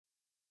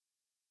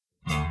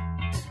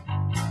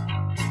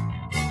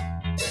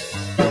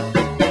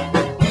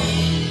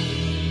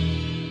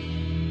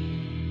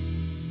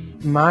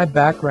My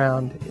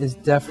background is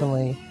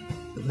definitely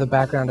the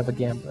background of a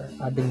gambler.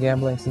 I've been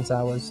gambling since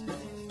I was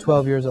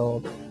 12 years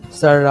old.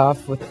 Started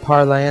off with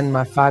parlaying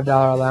my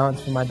 $5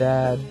 allowance from my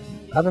dad.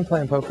 I've been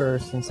playing poker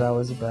since I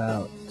was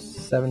about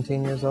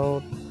 17 years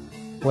old.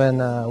 When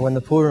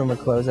the pool room would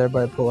close,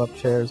 everybody would pull up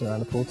chairs around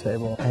the pool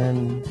table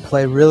and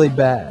play really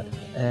bad.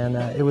 And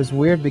it was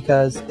weird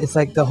because it's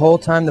like the whole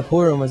time the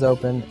pool room was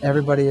open,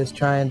 everybody is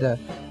trying to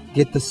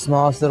get the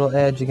smallest little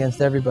edge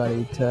against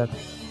everybody to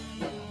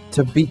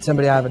beat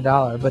somebody out of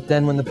 $1. But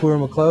then when the pool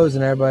room would close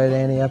and everybody would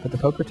ante up at the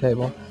poker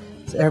table,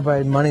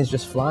 everybody's money's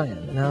just flying.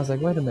 And I was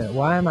like, wait a minute,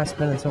 why am I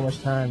spending so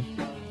much time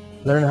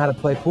learning how to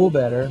play pool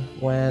better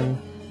when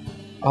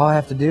all I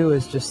have to do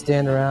is just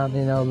stand around,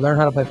 learn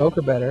how to play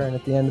poker better, and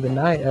at the end of the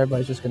night,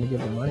 everybody's just going to give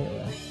their money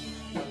away.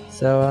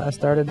 So I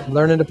started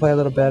learning to play a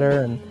little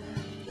better, and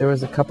there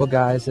was a couple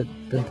guys that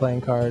had been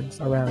playing cards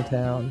around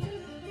town,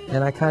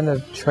 and I kind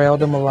of trailed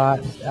them a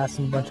lot, asked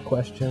them a bunch of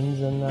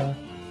questions, and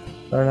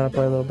learned how to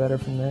play a little better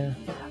from there.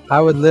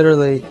 I would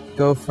literally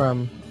go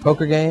from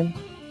poker game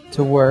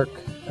to work.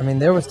 I mean,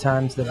 there was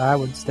times that I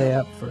would stay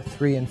up for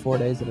 3 and 4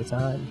 days at a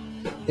time.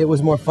 It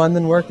was more fun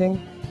than working,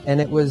 and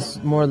it was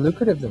more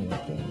lucrative than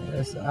working.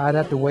 I'd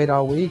have to wait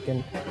all week,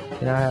 and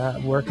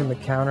I'd work in the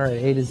counter at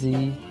A to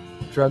Z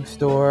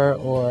drugstore,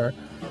 or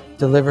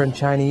delivering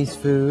Chinese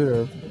food,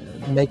 or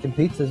making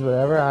pizzas,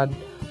 whatever. I'd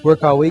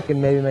work all week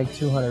and maybe make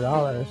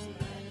 $200.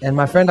 And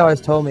my friend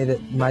always told me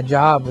that my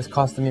job was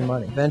costing me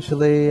money.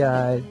 Eventually,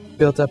 I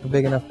built up a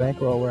big enough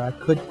bankroll where I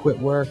could quit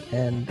work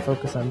and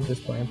focus on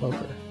just playing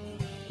poker.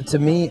 To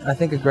me, I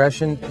think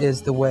aggression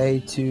is the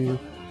way to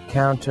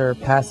counter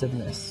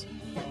passiveness.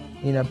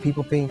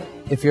 People being,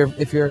 if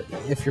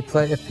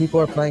people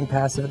are playing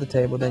passive at the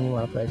table, then you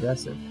want to play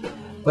aggressive.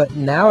 But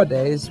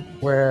nowadays,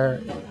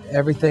 where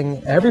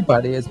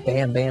everybody is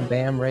bam, bam,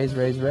 bam, raise,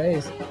 raise,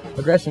 raise,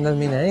 aggression doesn't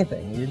mean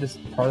anything. You're just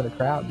part of the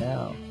crowd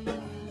now.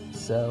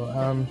 So,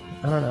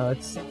 I don't know,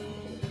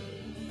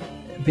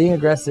 being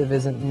aggressive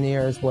isn't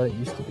near as what it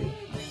used to be.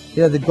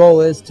 The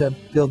goal is to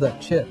build up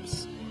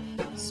chips.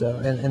 So,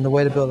 and the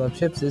way to build up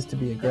chips is to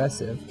be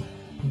aggressive.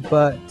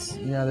 But,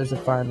 there's a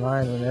fine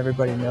line when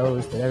everybody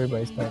knows that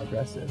everybody's playing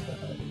aggressive.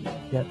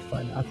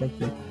 I think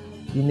that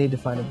you need to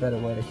find a better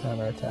way to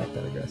counterattack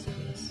that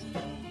aggressiveness.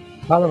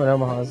 Parliament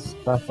Omaha is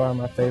by far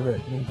my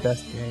favorite and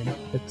best game.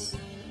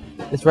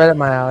 It's right up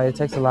my alley. It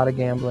takes a lot of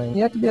gambling.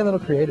 You have to be a little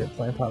creative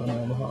playing Parliament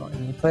Omaha.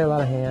 And you play a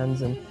lot of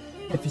hands, and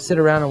if you sit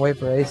around and wait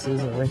for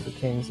aces or wait for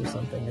kings or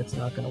something, it's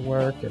not going to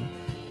work. And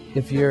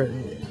if you're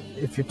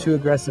too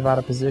aggressive out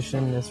of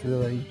position, it's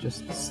really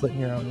just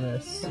slitting your own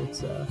wrists.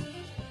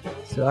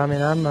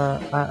 Parliament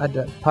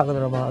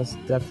Omaha is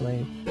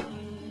definitely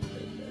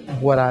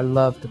what I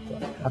love to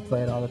play. I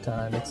play it all the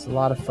time. It's a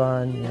lot of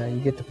fun. You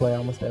get to play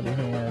almost every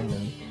hand,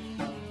 and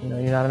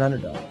you're not an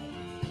underdog.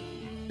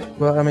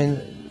 Well,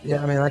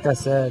 like I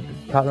said,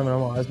 Parliament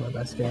Omaha is my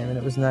best game, and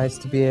it was nice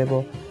to be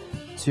able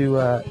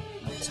to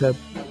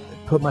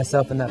put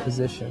myself in that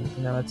position.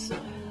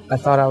 I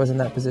thought I was in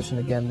that position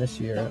again this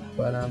year,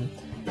 but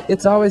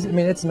it's always,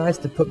 it's nice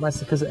to put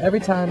myself, because every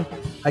time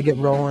I get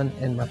rolling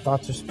and my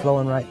thoughts are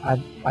flowing right,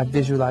 I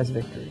visualize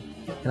victory,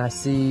 and I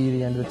see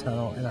the end of the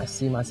tunnel, and I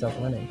see myself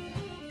winning.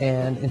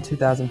 And in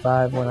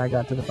 2005, when I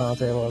got to the final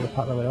table of the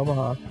Parliament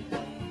Omaha,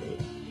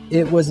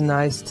 it was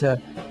nice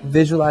to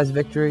visualize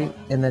victory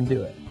and then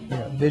do it.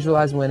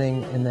 Visualize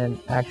winning and then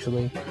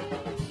actually,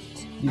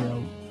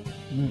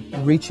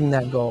 reaching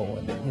that goal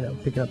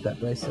and, picking up that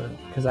bracelet,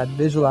 because I'd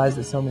visualized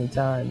it so many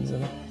times,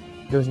 and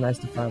it was nice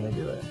to finally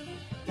do it.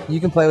 You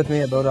can play with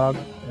me at Bodog.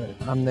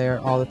 I'm there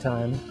all the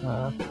time.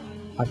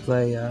 I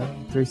play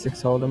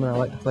 3-6 Hold'em, and I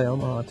like to play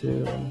Omaha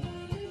too. And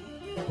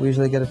we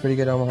usually get a pretty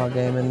good Omaha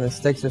game, and the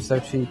stakes are so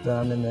cheap that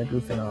I'm in there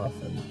goofing off,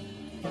 and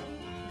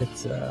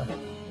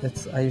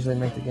I usually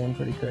make the game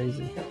pretty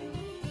crazy.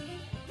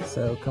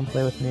 So come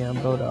play with me on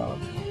Bodog.